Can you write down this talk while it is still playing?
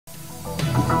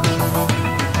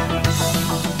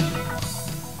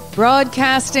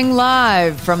Broadcasting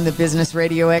live from the Business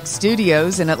RadioX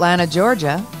studios in Atlanta,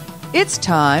 Georgia, it's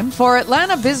time for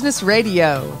Atlanta Business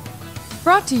Radio.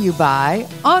 Brought to you by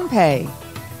OnPay.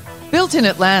 Built in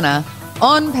Atlanta,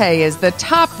 OnPay is the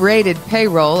top-rated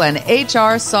payroll and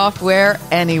HR software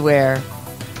anywhere.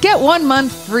 Get 1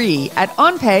 month free at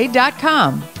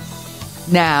onpay.com.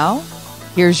 Now,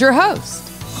 here's your host.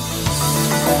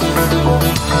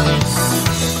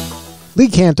 Lee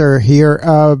Cantor here,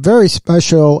 a very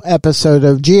special episode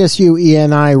of GSU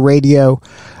ENI Radio.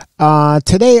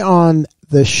 Today on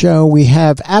the show, we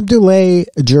have Abdoulaye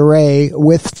Djire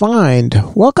with FIND.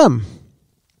 Welcome.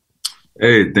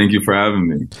 Hey, thank you for having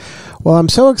me. Well, I'm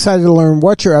so excited to learn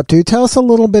what you're up to. Tell us a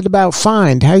little bit about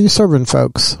FIND. How are you serving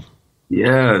folks?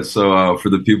 Yeah, so for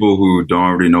the people who don't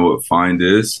already know what FIND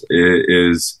is, it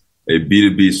is a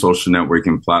B2B social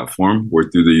networking platform where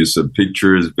through the use of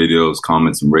pictures, videos,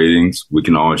 comments, and ratings, we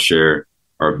can all share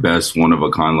our best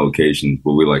one-of-a-kind locations,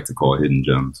 what we like to call hidden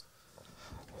gems.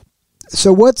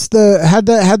 So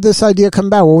how'd this idea come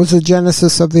about? What was the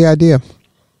genesis of the idea?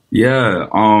 Yeah,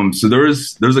 so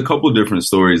there's a couple of different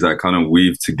stories that kind of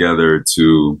weave together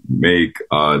to make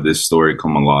this story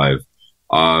come alive.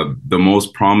 The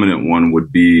most prominent one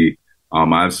would be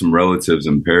I have some relatives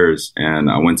in Paris, and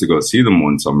I went to go see them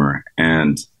one summer.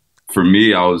 And for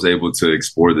me, I was able to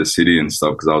explore the city and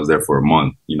stuff because I was there for a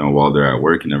month, while they're at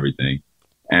work and everything.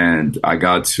 And I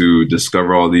got to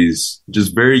discover all these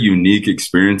just very unique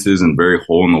experiences and very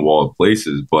hole-in-the-wall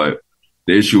places. But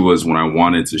the issue was when I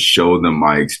wanted to show them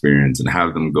my experience and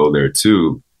have them go there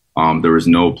too, there was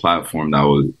no platform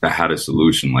that had a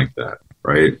solution like that,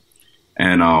 right?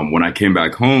 And when I came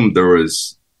back home,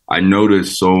 I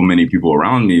noticed so many people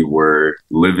around me were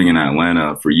living in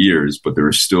Atlanta for years, but they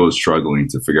were still struggling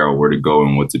to figure out where to go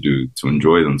and what to do to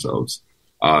enjoy themselves.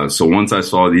 So once I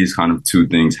saw these kind of two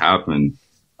things happen,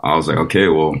 I was like, okay,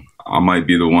 well, I might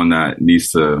be the one that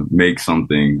needs to make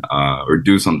something or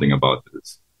do something about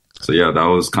this. So yeah, that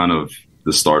was kind of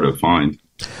the start of FIND.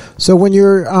 So when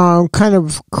you're kind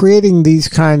of creating these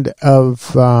kind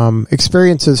of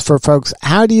experiences for folks,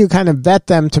 how do you kind of vet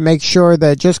them to make sure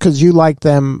that just because you like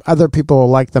them, other people will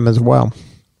like them as well?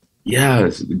 Yeah,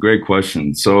 it's a great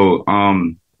question. So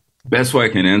best way I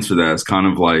can answer that is kind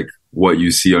of like what you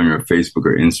see on your Facebook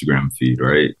or Instagram feed,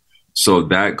 right? So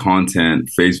that content,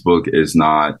 Facebook is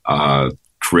not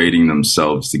creating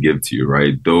themselves to give to you,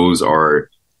 right? Those are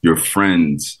your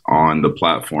friends on the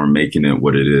platform making it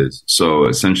what it is. So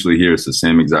essentially here it's the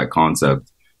same exact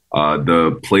concept.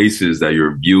 The places that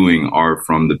you're viewing are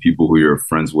from the people who you're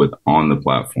friends with on the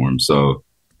platform. So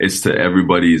it's to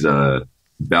everybody's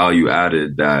value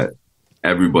added that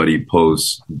everybody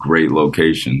posts great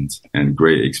locations and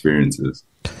great experiences.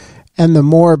 And the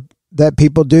more that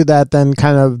people do that, then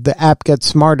kind of the app gets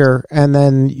smarter, and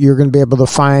then you're going to be able to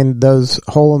find those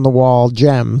hole-in-the-wall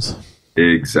gems.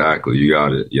 Exactly. You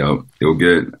got it. Yep. You'll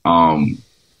get,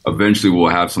 eventually we'll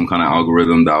have some kind of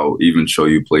algorithm that will even show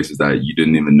you places that you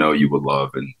didn't even know you would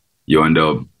love. And you'll end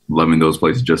up loving those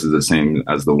places just as the same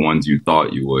as the ones you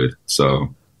thought you would.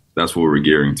 So that's what we're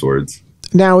gearing towards.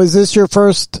 Now, is this your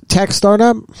first tech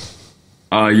startup?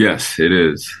 Yes, it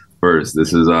is. First,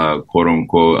 this is quote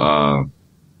unquote.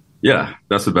 Yeah,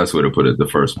 that's the best way to put it. The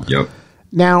first one. Yep.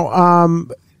 Now,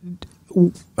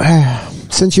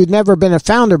 since you'd never been a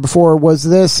founder before, was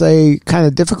this a kind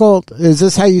of difficult? Is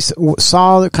this how you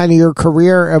saw kind of your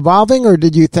career evolving, or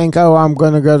did you think, oh, I'm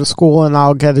going to go to school and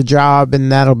I'll get a job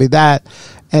and that'll be that?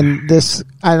 And this,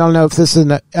 I don't know if this is,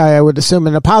 I would assume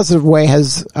in a positive way,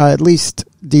 has at least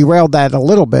derailed that a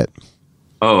little bit.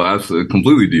 Oh, absolutely.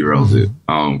 Completely derailed it.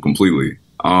 Completely.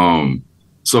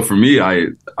 So for me, I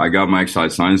got my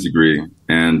exercise science degree,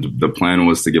 and the plan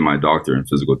was to get my doctorate in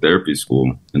physical therapy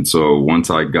school. And so once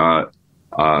I got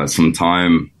some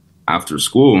time after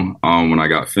school, when I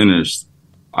got finished,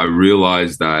 I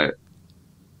realized that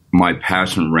my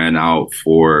passion ran out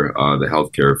for the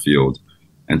healthcare field.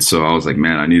 And so I was like,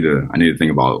 man, I need to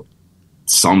think about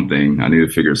something. I need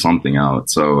to figure something out.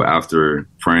 So after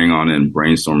praying on it and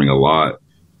brainstorming a lot,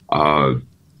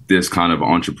 this kind of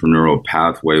entrepreneurial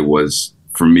pathway was,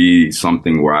 for me,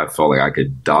 something where I felt like I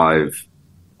could dive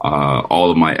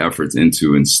all of my efforts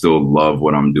into and still love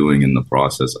what I'm doing in the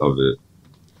process of it.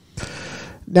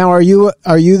 Now, are you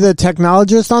the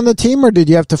technologist on the team, or did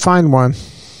you have to find one?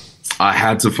 I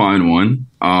had to find one.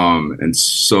 And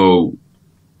so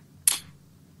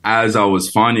as I was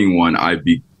finding one, I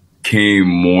became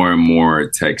more and more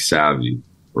tech savvy,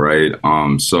 right?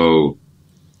 So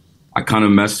I kind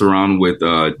of messed around with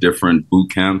different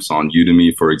boot camps on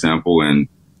Udemy, for example, and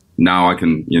now I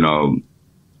can,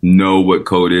 know what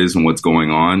code is and what's going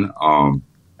on.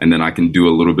 and then I can do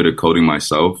a little bit of coding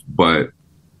myself. But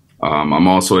I'm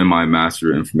also in my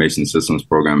Master Information Systems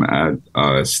program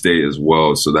at State as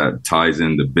well. So that ties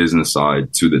in the business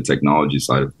side to the technology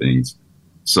side of things.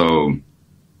 So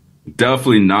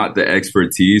definitely not the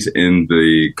expertise in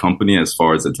the company as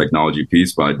far as the technology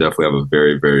piece, but I definitely have a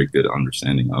very, very good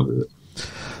understanding of it.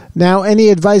 Now, any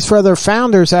advice for other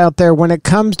founders out there when it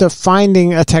comes to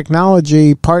finding a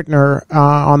technology partner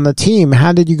on the team?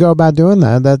 How did you go about doing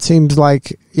that? That seems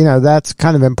like, that's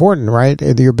kind of important, right?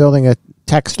 You're building a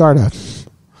tech startup.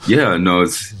 Yeah, no,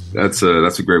 that's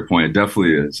a great point. It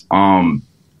definitely is.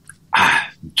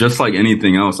 Just like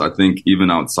anything else, I think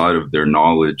even outside of their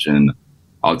knowledge and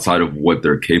outside of what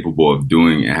they're capable of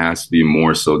doing, it has to be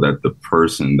more so that the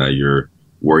person that you're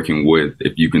working with,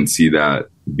 if you can see that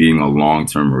being a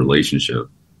long-term relationship.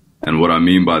 And what I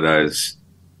mean by that is,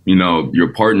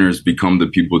 your partners become the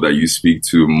people that you speak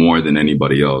to more than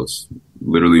anybody else,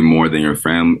 literally more than your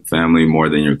family, more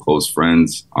than your close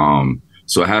friends.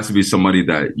 So it has to be somebody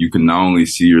that you can not only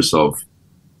see yourself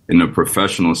in a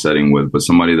professional setting with, but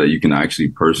somebody that you can actually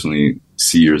personally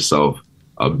see yourself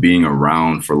being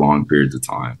around for long periods of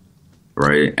time,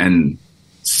 right? And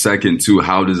second, too,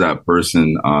 how does that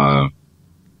person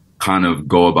kind of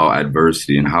go about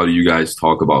adversity, and how do you guys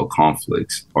talk about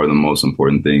conflicts are the most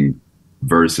important thing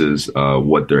versus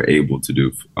what they're able to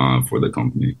do for the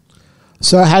company.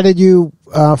 So how did you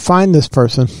find this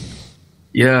person?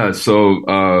 Yeah,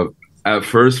 so at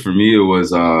first for me, it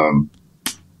was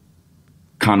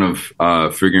kind of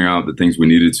figuring out the things we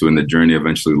needed to, and the journey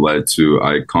eventually led to,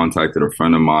 I contacted a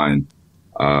friend of mine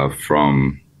I've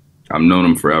known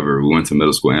him forever. We went to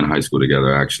middle school and high school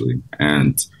together, actually.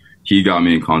 And he got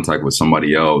me in contact with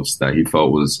somebody else that he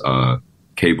felt was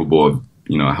capable of,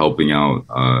 helping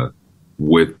out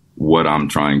with what I'm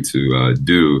trying to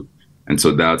do. And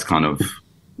so that's kind of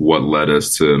what led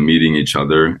us to meeting each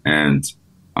other. And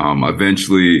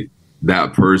eventually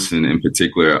that person in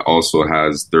particular also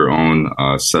has their own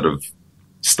set of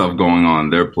stuff going on in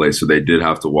their place. So they did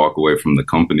have to walk away from the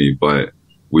company, but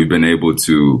we've been able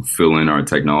to fill in our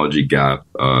technology gap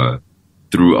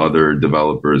through other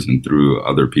developers and through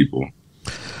other people.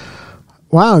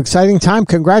 Wow, exciting time.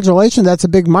 Congratulations. That's a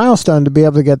big milestone to be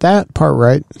able to get that part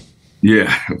right.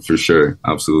 Yeah, for sure.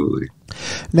 Absolutely.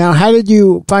 Now, how did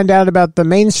you find out about the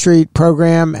Main Street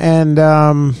program, and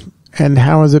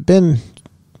how has it been?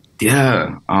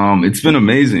 Yeah, it's been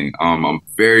amazing. I'm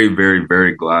very, very,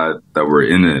 very glad that we're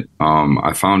in it.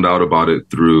 I found out about it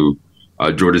through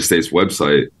Georgia State's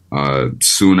website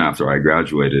soon after I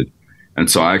graduated. And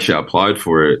so I actually applied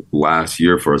for it last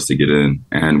year for us to get in,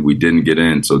 and we didn't get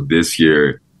in. So this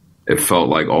year, it felt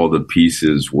like all the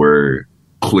pieces were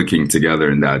clicking together,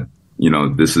 and that,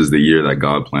 this is the year that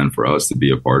God planned for us to be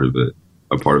a part of it,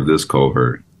 a part of this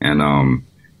cohort. And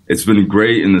it's been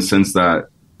great in the sense that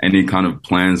any kind of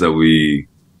plans that we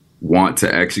want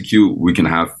to execute, we can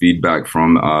have feedback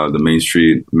from the Main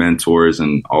Street mentors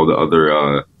and all the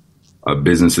other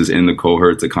businesses in the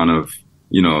cohort to kind of,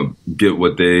 get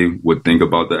what they would think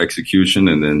about the execution,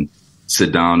 and then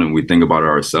sit down and we think about it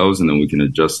ourselves, and then we can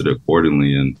adjust it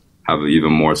accordingly and have an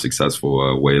even more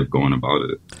successful way of going about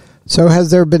it. So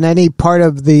has there been any part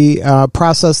of the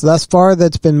process thus far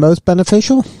that's been most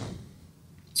beneficial?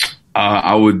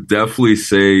 I would definitely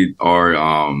say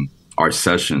our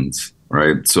sessions,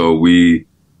 right? So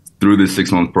through the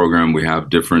 6-month program, we have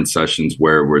different sessions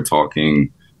where we're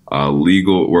talking where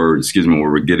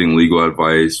we're getting legal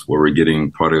advice, where we're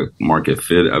getting product market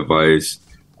fit advice,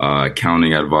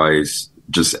 accounting advice,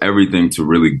 just everything to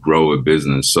really grow a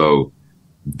business. So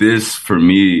this, for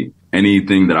me,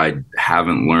 anything that I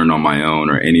haven't learned on my own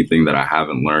or anything that I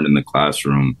haven't learned in the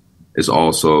classroom is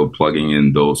also plugging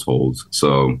in those holes.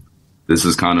 So this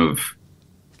is kind of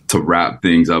to wrap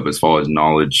things up as far as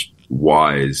knowledge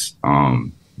wise,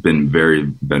 been very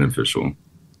beneficial.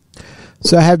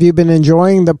 So have you been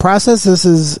enjoying the process? This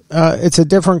is, it's a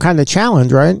different kind of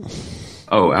challenge, right?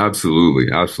 Oh,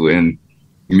 absolutely. Absolutely. And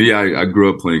me, I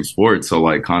grew up playing sports. So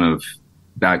like kind of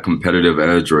that competitive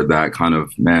edge, or that kind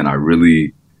of, man, I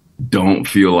really don't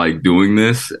feel like doing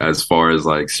this as far as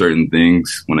like certain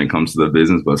things when it comes to the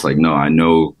business. But it's like, no, I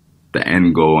know the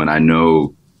end goal and I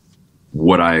know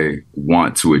what I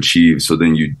want to achieve. So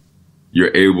then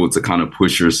you're able to kind of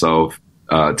push yourself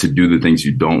to do the things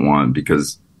you don't want,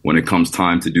 because when it comes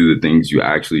time to do the things you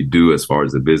actually do as far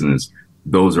as the business,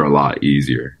 those are a lot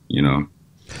easier,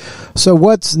 So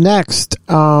what's next,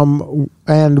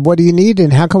 and what do you need,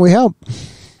 and how can we help?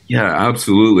 Yeah,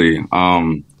 absolutely.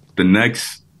 The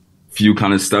next few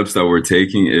kind of steps that we're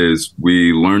taking is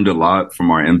we learned a lot from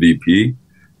our MVP.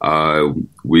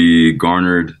 We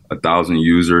garnered 1,000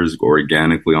 users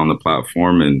organically on the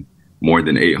platform, and more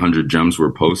than 800 gems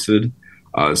were posted.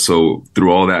 So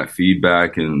through all that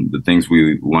feedback and the things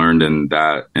we learned in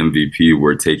that MVP,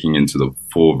 we're taking into the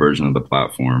full version of the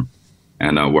platform.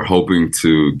 And we're hoping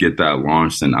to get that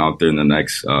launched and out there in the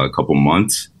next couple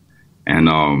months. And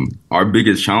our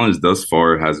biggest challenge thus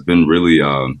far has been really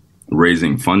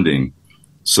raising funding.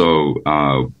 So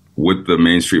with the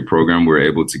Main Street program, we were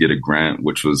able to get a grant,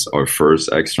 which was our first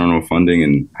external funding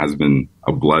and has been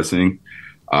a blessing.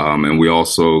 And we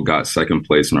also got second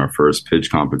place in our first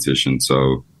pitch competition.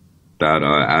 So that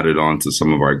added on to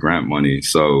some of our grant money.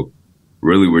 So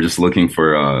really, we're just looking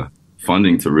for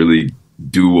funding to really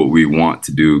do what we want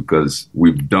to do, because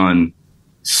we've done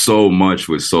so much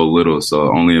with so little.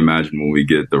 So only imagine when we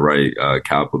get the right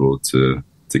capital to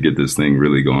get this thing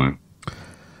really going.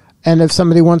 And if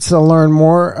somebody wants to learn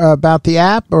more about the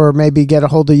app or maybe get a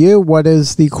hold of you, what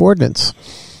is the coordinates?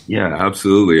 Yeah,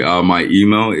 absolutely. My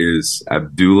email is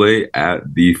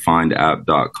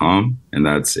abdoulaye@thefindapp.com, and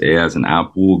that's A as in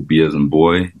apple, B as in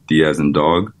boy, D as in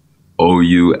dog,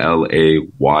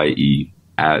 OULAYE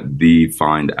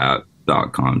 @thefindapp.com,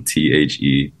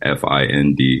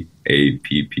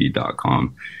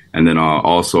 THEFINDAPP.com. And then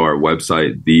also our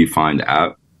website,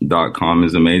 thefindapp.com,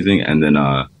 is amazing. And then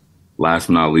last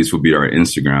but not least would be our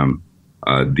Instagram,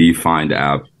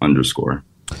 thefindapp_.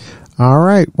 All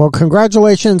right. Well,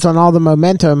 congratulations on all the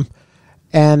momentum.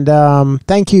 And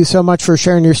thank you so much for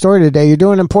sharing your story today. You're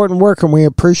doing important work, and we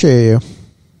appreciate you.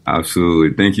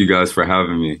 Absolutely. Thank you guys for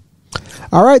having me.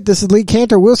 All right. This is Lee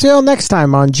Cantor. We'll see you all next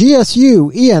time on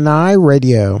GSU ENI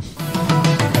Radio.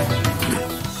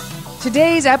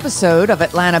 Today's episode of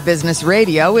Atlanta Business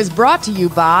Radio is brought to you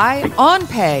by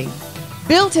OnPay.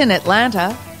 Built in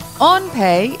Atlanta,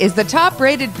 OnPay is the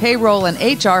top-rated payroll and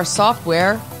HR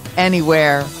software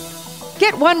anywhere.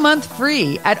 Get 1 month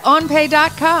free at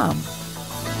onpay.com.